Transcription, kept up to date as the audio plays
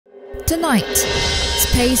Tonight,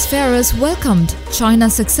 spacefarers welcomed. China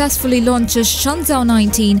successfully launches Shenzhou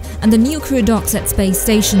 19 and the new crew docks at space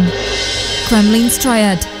station. Kremlin's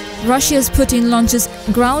triad. Russia's Putin launches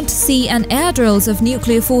ground, sea and air drills of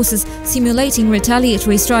nuclear forces simulating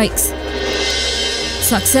retaliatory strikes.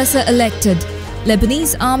 Successor elected.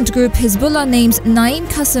 Lebanese armed group Hezbollah names Naim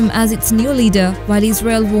Qassem as its new leader, while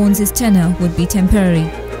Israel warns his tenure would be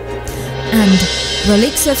temporary. And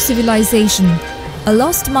relics of civilization. A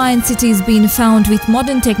lost Mayan city is being found with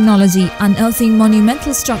modern technology, unearthing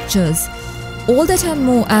monumental structures. All that and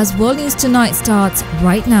more as World News Tonight starts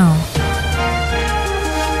right now.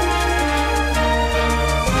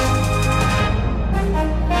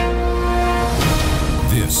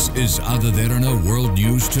 This is Derana World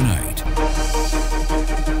News Tonight.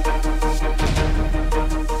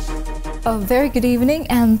 A very good evening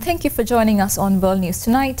and thank you for joining us on World News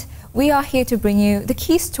Tonight. We are here to bring you the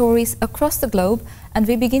key stories across the globe, and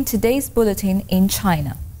we begin today's bulletin in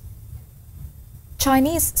China.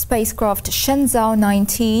 Chinese spacecraft Shenzhou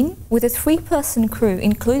 19 with a 3-person crew,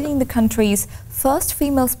 including the country's first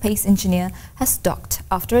female space engineer, has docked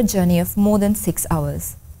after a journey of more than 6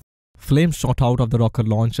 hours. Flames shot out of the rocket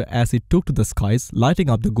launcher as it took to the skies, lighting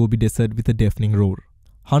up the Gobi Desert with a deafening roar.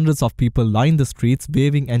 Hundreds of people lined the streets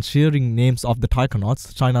waving and cheering names of the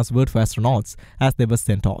taikonauts, China's word for astronauts, as they were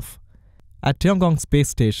sent off. At Tiangong Space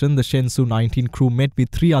Station, the Shenzhou 19 crew met with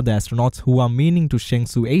 3 other astronauts who are meaning to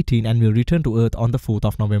Shenzhou 18 and will return to Earth on the 4th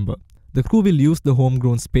of November. The crew will use the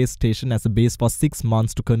homegrown space station as a base for 6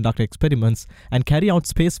 months to conduct experiments and carry out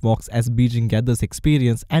spacewalks as Beijing gathers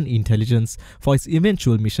experience and intelligence for its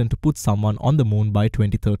eventual mission to put someone on the moon by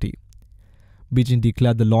 2030. Beijing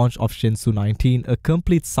declared the launch of Shenzhou 19 a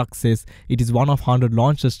complete success. It is one of 100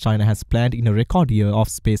 launches China has planned in a record year of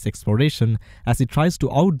space exploration as it tries to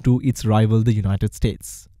outdo its rival, the United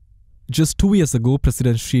States. Just 2 years ago,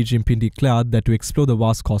 President Xi Jinping declared that to explore the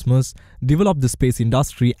vast cosmos, develop the space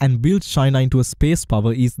industry and build China into a space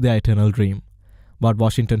power is their eternal dream. But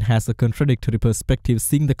Washington has a contradictory perspective,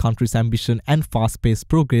 seeing the country's ambition and fast-paced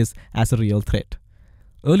progress as a real threat.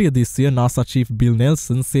 Earlier this year, NASA Chief Bill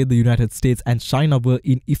Nelson said the United States and China were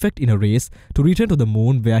in effect in a race to return to the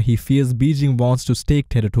moon, where he fears Beijing wants to stake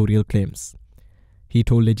territorial claims. He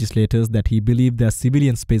told legislators that he believed their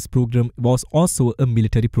civilian space program was also a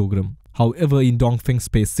military program. However, in Dongfeng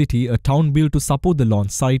Space City, a town built to support the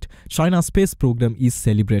launch site, China's space program is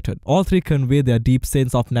celebrated. All three convey their deep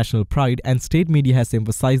sense of national pride, and state media has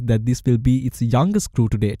emphasized that this will be its youngest crew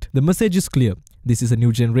to date. The message is clear. This is a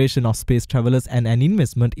new generation of space travelers and an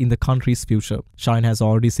investment in the country's future. China has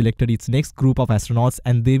already selected its next group of astronauts,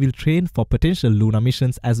 and they will train for potential lunar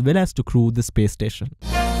missions as well as to crew the space station.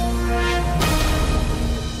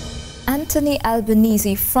 Anthony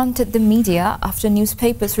Albanese fronted the media after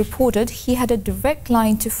newspapers reported he had a direct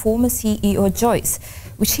line to former CEO Joyce,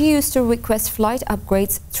 which he used to request flight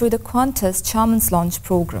upgrades through the Qantas Charman's launch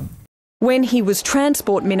program. When he was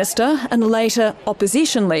Transport Minister and later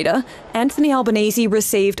Opposition Leader, Anthony Albanese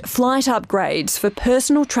received flight upgrades for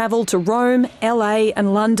personal travel to Rome, LA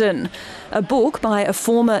and London. A book by a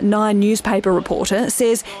former Nine newspaper reporter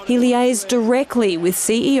says he liaised directly with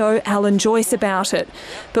CEO Alan Joyce about it.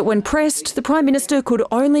 But when pressed, the Prime Minister could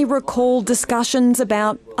only recall discussions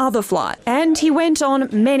about other flights. And he went on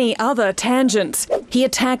many other tangents. He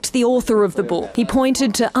attacked the author of the book. He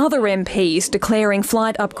pointed to other MPs declaring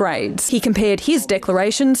flight upgrades. He compared his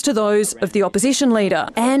declarations to those of the opposition leader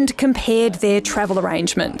and compared their travel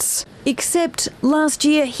arrangements. Except last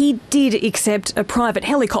year he did accept a private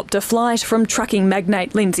helicopter flight from trucking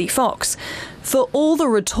magnate Lindsay Fox. For all the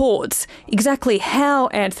retorts, exactly how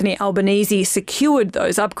Anthony Albanese secured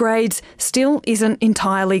those upgrades still isn't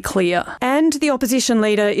entirely clear. And the opposition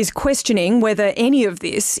leader is questioning whether any of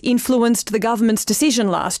this influenced the government's decision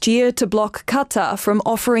last year to block Qatar from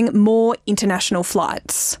offering more international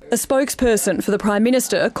flights. A spokesperson for the Prime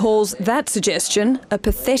Minister calls that suggestion a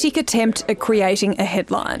pathetic attempt at creating a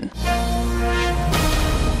headline.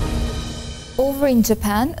 Over in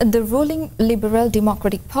Japan, the ruling Liberal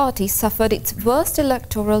Democratic Party suffered its worst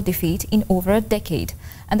electoral defeat in over a decade,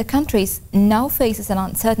 and the country now faces an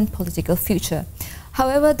uncertain political future.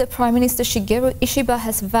 However, the Prime Minister Shigeru Ishiba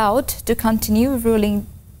has vowed to continue ruling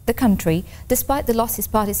the country despite the loss his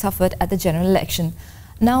party suffered at the general election.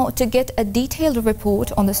 Now, to get a detailed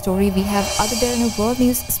report on the story, we have Derana World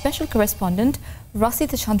News special correspondent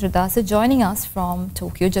Rasita Chandradasa joining us from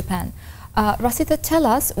Tokyo, Japan. Rasita, tell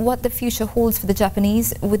us what the future holds for the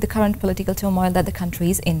Japanese with the current political turmoil that the country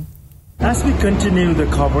is in. As we continue the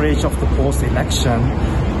coverage of the post-election,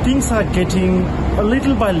 things are getting a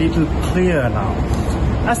little by little clear now.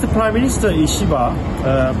 As the Prime Minister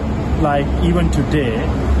Ishiba, like even today,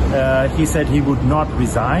 he said he would not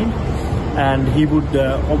resign, and he would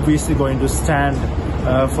obviously going to stand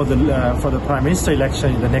for the Prime Minister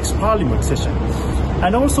election in the next Parliament session.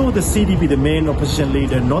 And also the CDP, the main opposition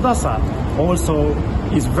leader, Noda-san, also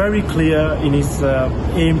is very clear in his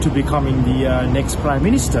aim to becoming the next Prime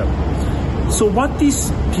Minister. So what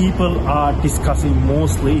these people are discussing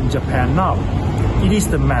mostly in Japan now, it is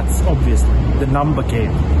the maths, obviously, the number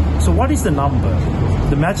game. So what is the number?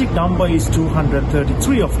 The magic number is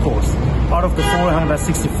 233, of course. Out of the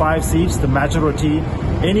 465 seats, the majority,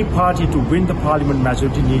 any party to win the parliament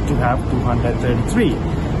majority need to have 233.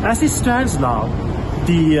 As it stands now,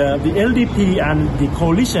 the LDP and the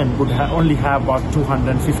coalition would only have about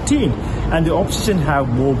 215, and the opposition have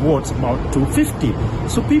more votes, about 250.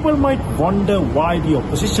 So people might wonder why the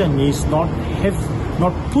opposition is not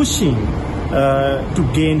pushing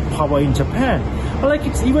to gain power in Japan. Like,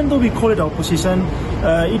 it's, even though we call it opposition,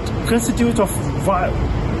 it constitutes of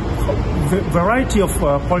variety of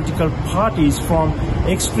political parties from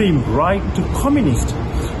extreme right to communist.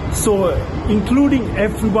 So including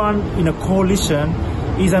everyone in a coalition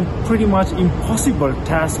is a pretty much impossible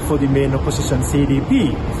task for the main opposition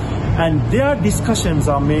CDP. And their discussions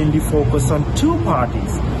are mainly focused on two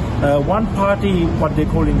parties. One party, what they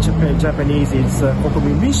call in Japanese, is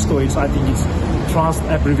Kokomi Mishito. I think it's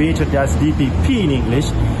abbreviated as DPP in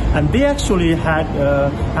English. And they actually have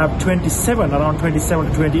around 27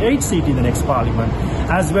 to 28 seats in the next parliament.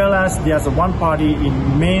 As well as there's one party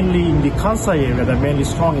mainly in the Kansai area, they're mainly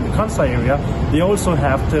strong in the Kansai area. They also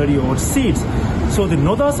have 30-odd seats. So the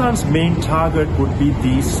Noda-san's main target would be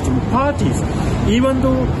these two parties. Even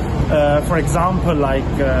though, for example, like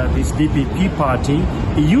this DPP party,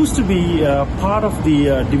 it used to be part of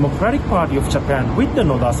the Democratic Party of Japan with the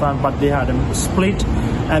Noda-san, but they had a split,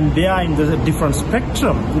 and they are in the different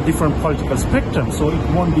spectrum, the different political spectrum. So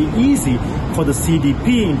it won't be easy for the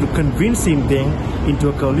CDP into convincing them into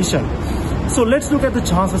a coalition. So let's look at the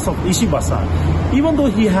chances of Ishiba-san. Even though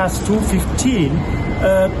he has 215,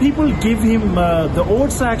 people give him, the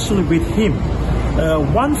odds are actually with him.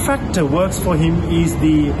 One factor works for him is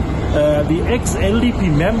the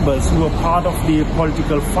ex-LDP members who are part of the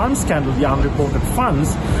political fund scandal, the unreported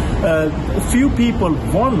funds. Few people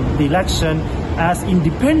won the election as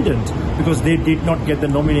independent because they did not get the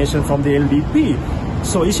nomination from the LDP.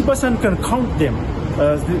 So Ishiba-san can count them.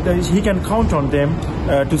 He can count on them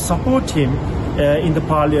to support him in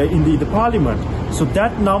the parliament. So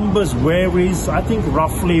that numbers varies, I think,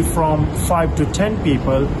 roughly from 5 to 10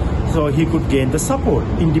 people. So he could gain the support,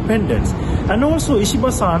 independence. And also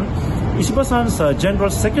Ishiba-san's General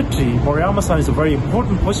Secretary, Moriyama-san, is a very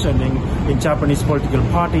important position in Japanese political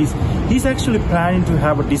parties. He's actually planning to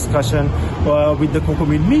have a discussion with the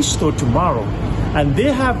Kokomi Mishito tomorrow. And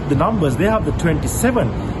they have the numbers, they have the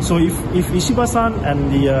 27. So if Ishiba-san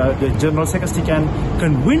and the General Secretary can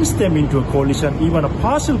convince them into a coalition, even a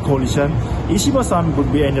partial coalition, Ishiba-san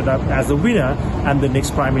would be ended up as a winner and the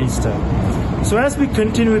next Prime Minister. So as we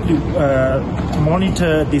continually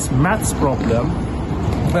monitor this maths problem,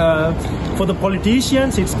 for the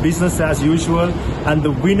politicians, it's business as usual, and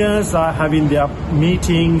the winners are having their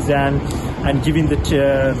meetings and giving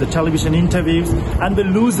the television interviews, and the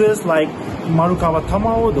losers, like Marukawa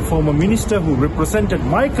Tamao, the former minister who represented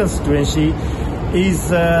my constituency,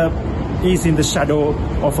 is in the shadow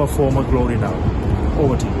of her former glory now.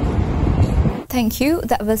 Over to you. Thank you.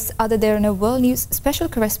 That was Other Derana World News special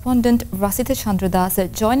correspondent Rasita Chandradasa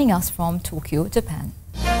joining us from Tokyo, Japan.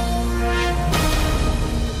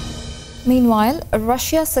 Meanwhile,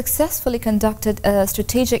 Russia successfully conducted a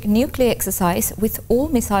strategic nuclear exercise with all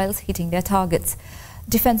missiles hitting their targets.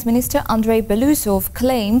 Defense Minister Andrei Belousov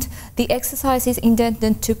claimed the exercise is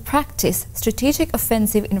intended to practice strategic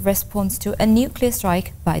offensive in response to a nuclear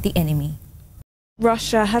strike by the enemy.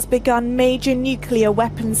 Russia has begun major nuclear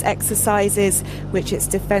weapons exercises, which its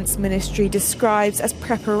defense ministry describes as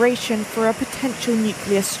preparation for a potential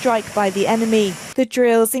nuclear strike by the enemy. The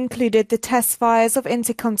drills included the test fires of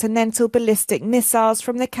intercontinental ballistic missiles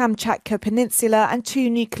from the Kamchatka Peninsula and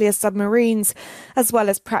 2 nuclear submarines, as well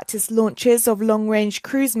as practice launches of long-range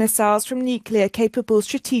cruise missiles from nuclear-capable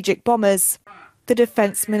strategic bombers. The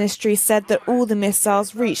Defense Ministry said that all the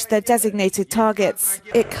missiles reached their designated targets.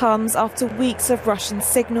 It comes after weeks of Russian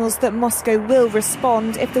signals that Moscow will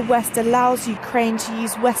respond if the West allows Ukraine to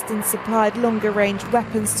use Western-supplied longer-range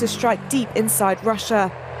weapons to strike deep inside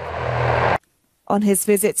Russia. On his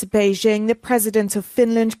visit to Beijing, the President of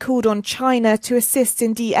Finland called on China to assist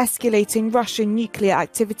in de-escalating Russian nuclear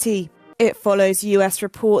activity. It follows US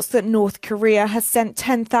reports that North Korea has sent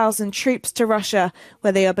 10,000 troops to Russia,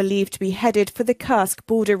 where they are believed to be headed for the Kursk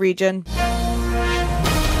border region.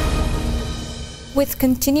 With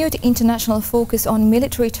continued international focus on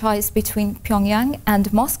military ties between Pyongyang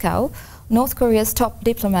and Moscow, North Korea's top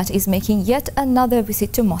diplomat is making yet another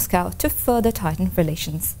visit to Moscow to further tighten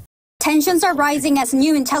relations. Tensions are rising as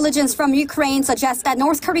new intelligence from Ukraine suggests that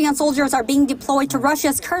North Korean soldiers are being deployed to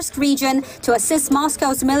Russia's Kursk region to assist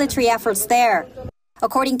Moscow's military efforts there.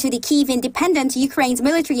 According to the Kyiv Independent, Ukraine's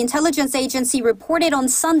military intelligence agency reported on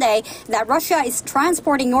Sunday that Russia is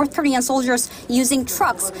transporting North Korean soldiers using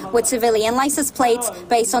trucks with civilian license plates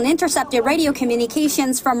based on intercepted radio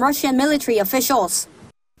communications from Russian military officials.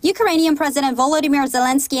 Ukrainian President Volodymyr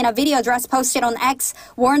Zelensky, in a video address posted on X,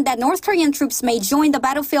 warned that North Korean troops may join the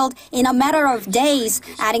battlefield in a matter of days,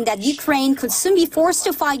 adding that Ukraine could soon be forced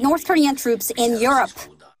to fight North Korean troops in Europe.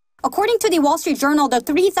 According to the Wall Street Journal, the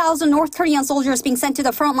 3,000 North Korean soldiers being sent to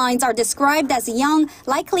the front lines are described as young,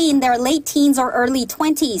 likely in their late teens or early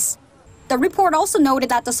 20s. The report also noted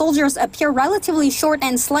that the soldiers appear relatively short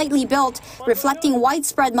and slightly built, reflecting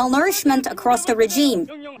widespread malnourishment across the regime.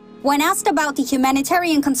 When asked about the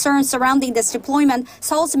humanitarian concerns surrounding this deployment,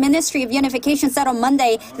 Seoul's Ministry of Unification said on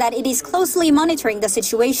Monday that it is closely monitoring the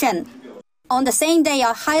situation. On the same day,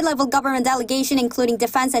 a high-level government delegation, including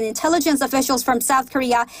defense and intelligence officials from South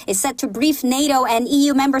Korea, is set to brief NATO and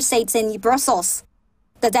EU member states in Brussels.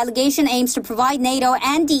 The delegation aims to provide NATO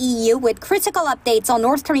and the EU with critical updates on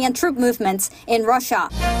North Korean troop movements in Russia.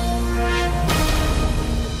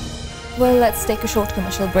 Well, let's take a short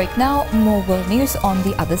commercial break now. More world news on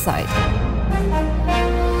the other side.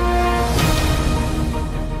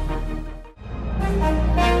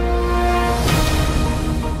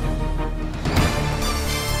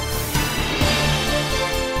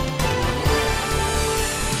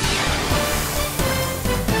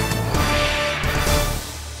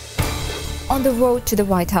 On the road to the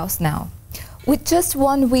White House now. With just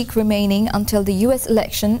 1 week remaining until the US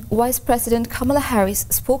election, Vice President Kamala Harris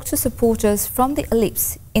spoke to supporters from the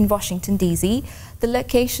Ellipse in Washington, D.C., the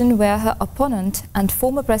location where her opponent and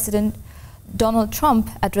former President Donald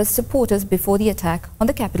Trump addressed supporters before the attack on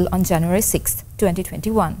the Capitol on January 6,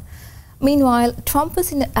 2021. Meanwhile, Trump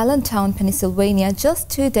was in Allentown, Pennsylvania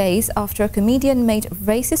just 2 days after a comedian made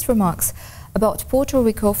racist remarks about Puerto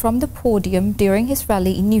Rico from the podium during his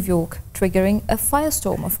rally in New York, triggering a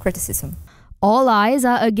firestorm of criticism. All eyes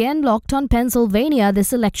are again locked on Pennsylvania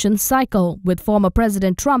this election cycle, with former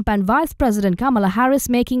President Trump and Vice President Kamala Harris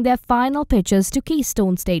making their final pitches to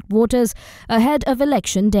Keystone State voters ahead of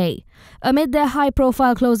Election Day. Amid their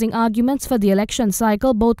high-profile closing arguments for the election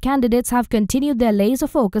cycle, both candidates have continued their laser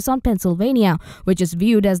focus on Pennsylvania, which is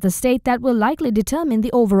viewed as the state that will likely determine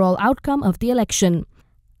the overall outcome of the election.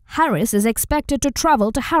 Harris is expected to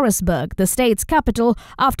travel to Harrisburg, the state's capital,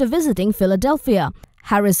 after visiting Philadelphia.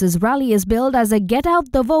 Harris's rally is billed as a Get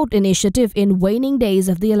Out the Vote initiative in waning days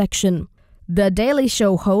of the election. The Daily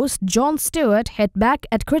Show host Jon Stewart hit back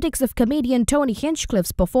at critics of comedian Tony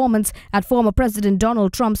Hinchcliffe's performance at former President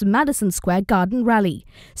Donald Trump's Madison Square Garden rally.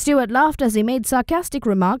 Stewart laughed as he made sarcastic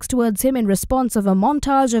remarks towards him in response of a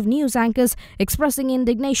montage of news anchors expressing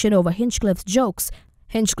indignation over Hinchcliffe's jokes.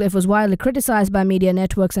 Hinchcliffe was widely criticized by media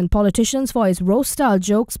networks and politicians for his roast-style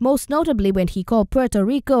jokes, most notably when he called Puerto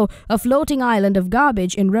Rico a floating island of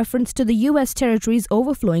garbage in reference to the U.S. territory's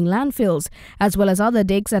overflowing landfills, as well as other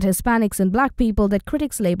digs at Hispanics and black people that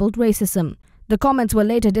critics labeled racism. The comments were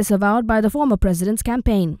later disavowed by the former president's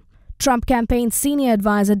campaign. Trump campaign senior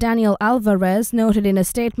advisor Daniel Alvarez noted in a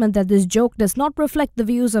statement that this joke does not reflect the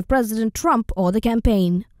views of President Trump or the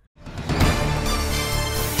campaign.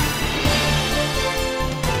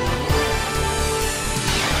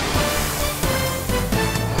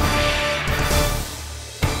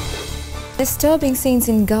 Disturbing scenes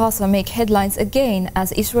in Gaza make headlines again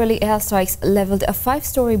as Israeli airstrikes leveled a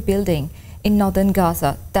 5-story building in northern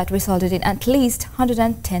Gaza that resulted in at least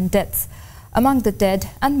 110 deaths. Among the dead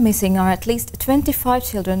and missing are at least 25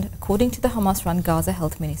 children, according to the Hamas-run Gaza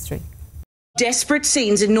Health Ministry. Desperate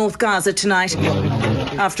scenes in North Gaza tonight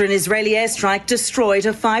after an Israeli airstrike destroyed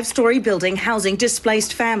a 5-story building housing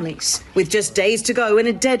displaced families. With just days to go and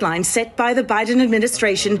a deadline set by the Biden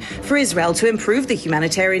administration for Israel to improve the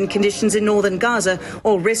humanitarian conditions in northern Gaza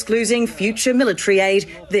or risk losing future military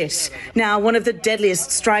aid, this now one of the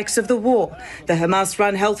deadliest strikes of the war. The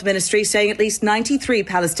Hamas-run health ministry saying at least 93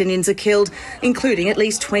 Palestinians are killed, including at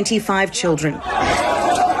least 25 children.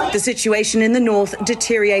 The situation in the north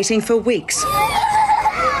deteriorating for weeks.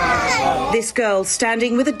 This girl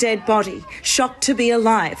standing with a dead body, shocked to be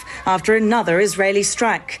alive after another Israeli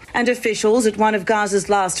strike. And officials at one of Gaza's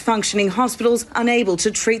last functioning hospitals unable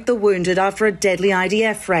to treat the wounded after a deadly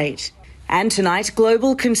IDF raid. And tonight,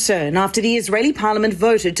 global concern after the Israeli parliament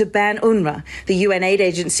voted to ban UNRWA, the UN aid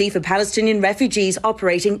agency for Palestinian refugees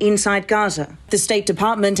operating inside Gaza. The State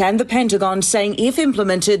Department and the Pentagon saying if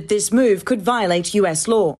implemented, this move could violate US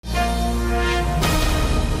law.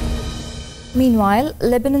 Meanwhile,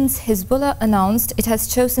 Lebanon's Hezbollah announced it has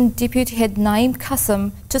chosen Deputy Head Naim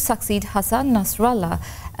Qassem to succeed Hassan Nasrallah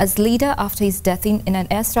as leader after his death in an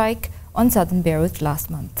airstrike on southern Beirut last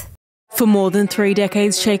month. For more than 3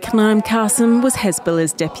 decades, Sheikh Naim Qassem was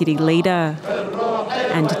Hezbollah's deputy leader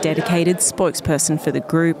and a dedicated spokesperson for the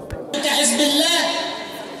group.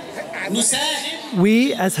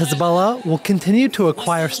 We, as Hezbollah, will continue to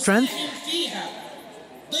acquire strength,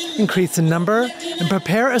 increase in number, and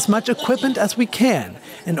prepare as much equipment as we can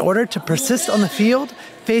in order to persist on the field,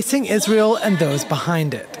 facing Israel and those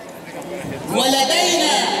behind it.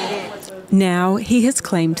 Now he has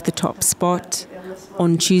claimed the top spot.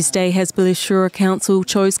 On Tuesday, Hezbollah's Shura Council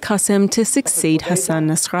chose Qassem to succeed Hassan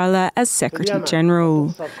Nasrallah as Secretary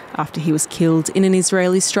General after he was killed in an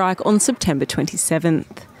Israeli strike on September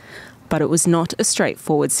 27th. But it was not a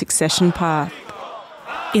straightforward succession path.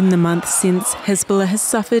 In the months since, Hezbollah has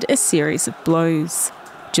suffered a series of blows.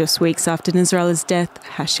 Just weeks after Nasrallah's death,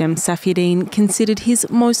 Hashem Safieddine, considered his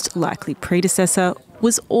most likely predecessor,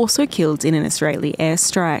 was also killed in an Israeli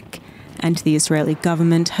airstrike. And the Israeli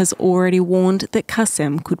government has already warned that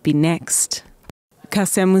Qassem could be next.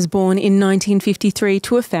 Qassem was born in 1953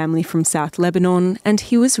 to a family from South Lebanon, and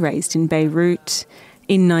he was raised in Beirut.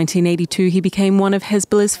 In 1982, he became one of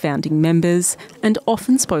Hezbollah's founding members and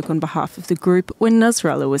often spoke on behalf of the group when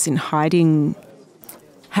Nasrallah was in hiding.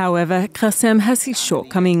 However, Qassem has his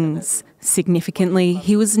shortcomings. Significantly,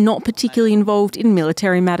 he was not particularly involved in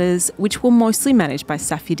military matters, which were mostly managed by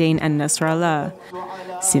Safieddine and Nasrallah.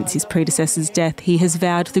 Since his predecessor's death, he has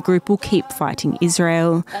vowed the group will keep fighting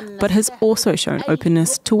Israel, but has also shown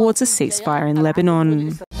openness towards a ceasefire in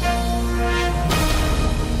Lebanon.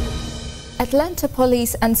 Atlanta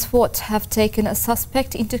police and SWAT have taken a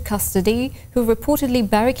suspect into custody who reportedly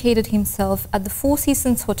barricaded himself at the Four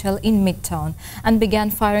Seasons Hotel in Midtown and began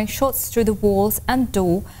firing shots through the walls and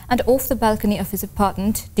door and off the balcony of his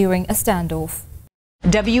apartment during a standoff.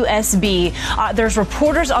 WSB. There's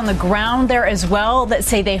reporters on the ground there as well that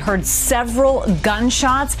say they heard several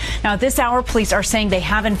gunshots. Now, at this hour, police are saying they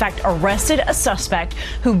have, in fact, arrested a suspect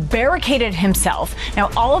who barricaded himself. Now,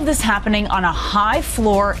 all of this happening on a high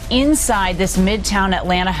floor inside this Midtown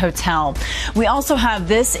Atlanta hotel. We also have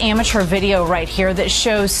this amateur video right here that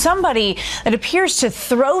shows somebody that appears to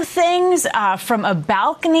throw things from a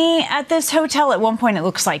balcony at this hotel. At one point, it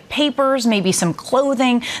looks like papers, maybe some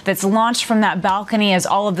clothing that's launched from that balcony as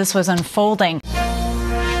all of this was unfolding.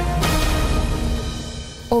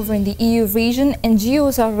 Over in the EU region,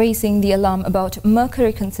 NGOs are raising the alarm about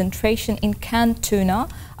mercury concentration in canned tuna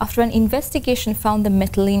after an investigation found the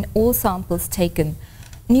metal in all samples taken.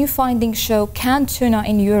 New findings show canned tuna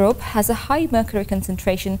in Europe has a high mercury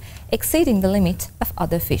concentration exceeding the limit of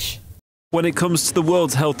other fish. When it comes to the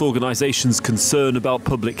World Health Organization's concern about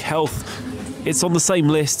public health, it's on the same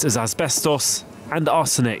list as asbestos and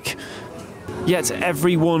arsenic. Yet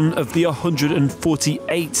every one of the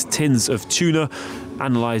 148 tins of tuna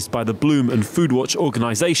analysed by the Bloom and Foodwatch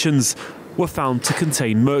organisations were found to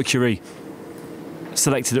contain mercury.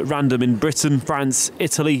 Selected at random in Britain, France,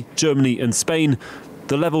 Italy, Germany and Spain,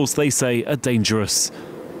 the levels, they say, are dangerous.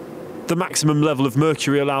 The maximum level of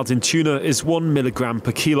mercury allowed in tuna is 1 milligram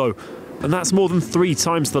per kilo, and that's more than 3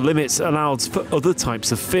 times the limits allowed for other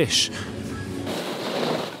types of fish.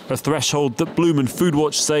 A threshold that Bloom and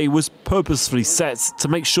Foodwatch say was purposefully set to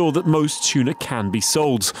make sure that most tuna can be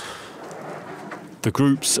sold. The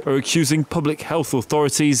groups are accusing public health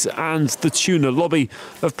authorities and the tuna lobby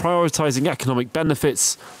of prioritising economic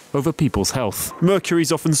benefits over people's health. Mercury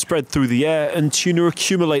is often spread through the air and tuna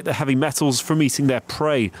accumulate the heavy metals from eating their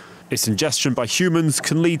prey. Its ingestion by humans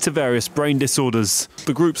can lead to various brain disorders.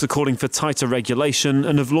 The groups are calling for tighter regulation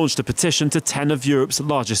and have launched a petition to 10 of Europe's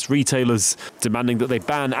largest retailers, demanding that they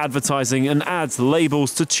ban advertising and add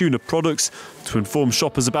labels to tuna products to inform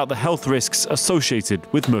shoppers about the health risks associated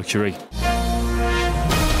with mercury.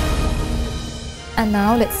 And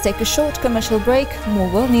now let's take a short commercial break. More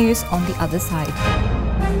world news on the other side.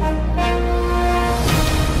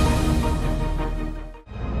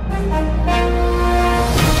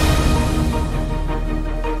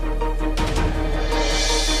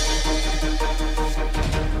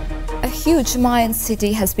 A huge Mayan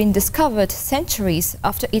city has been discovered centuries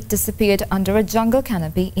after it disappeared under a jungle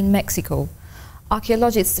canopy in Mexico.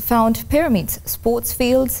 Archaeologists found pyramids, sports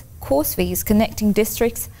fields, causeways connecting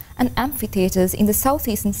districts and amphitheaters in the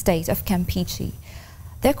southeastern state of Campeche.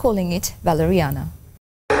 They're calling it Valeriana.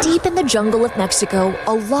 Deep Deep in the jungle of Mexico,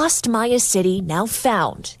 a lost Maya city now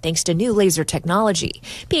found thanks to new laser technology.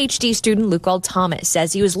 PhD student Luke Thomas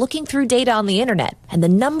says he was looking through data on the internet and the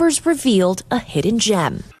numbers revealed a hidden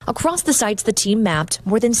gem. Across the sites the team mapped,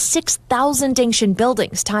 more than 6,000 ancient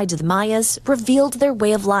buildings tied to the Mayas revealed their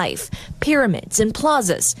way of life, pyramids and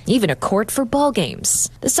plazas, even a court for ball games.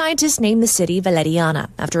 The scientists named the city Valeriana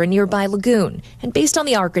after a nearby lagoon, and based on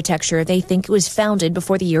the architecture, they think it was founded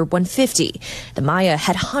before the year 150. The Maya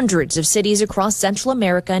had hundreds of cities across Central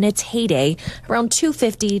America in its heyday, around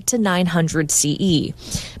 250 to 900 CE.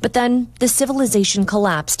 But then the civilization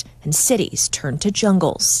collapsed and cities turned to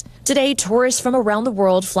jungles. Today, tourists from around the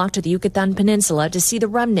world flock to the Yucatan Peninsula to see the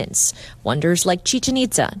remnants. Wonders like Chichen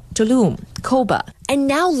Itza, Tulum, Coba, and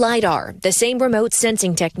now LiDAR, the same remote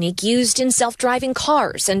sensing technique used in self-driving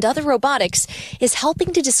cars and other robotics, is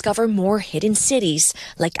helping to discover more hidden cities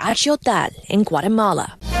like Axiotal in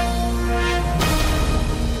Guatemala.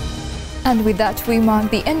 And with that, we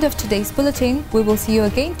mark the end of today's bulletin. We will see you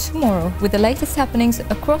again tomorrow with the latest happenings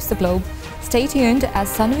across the globe. Stay tuned as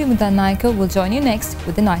Sanvi Mudannaika will join you next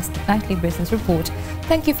with the nightly business report.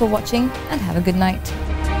 Thank you for watching and have a good night.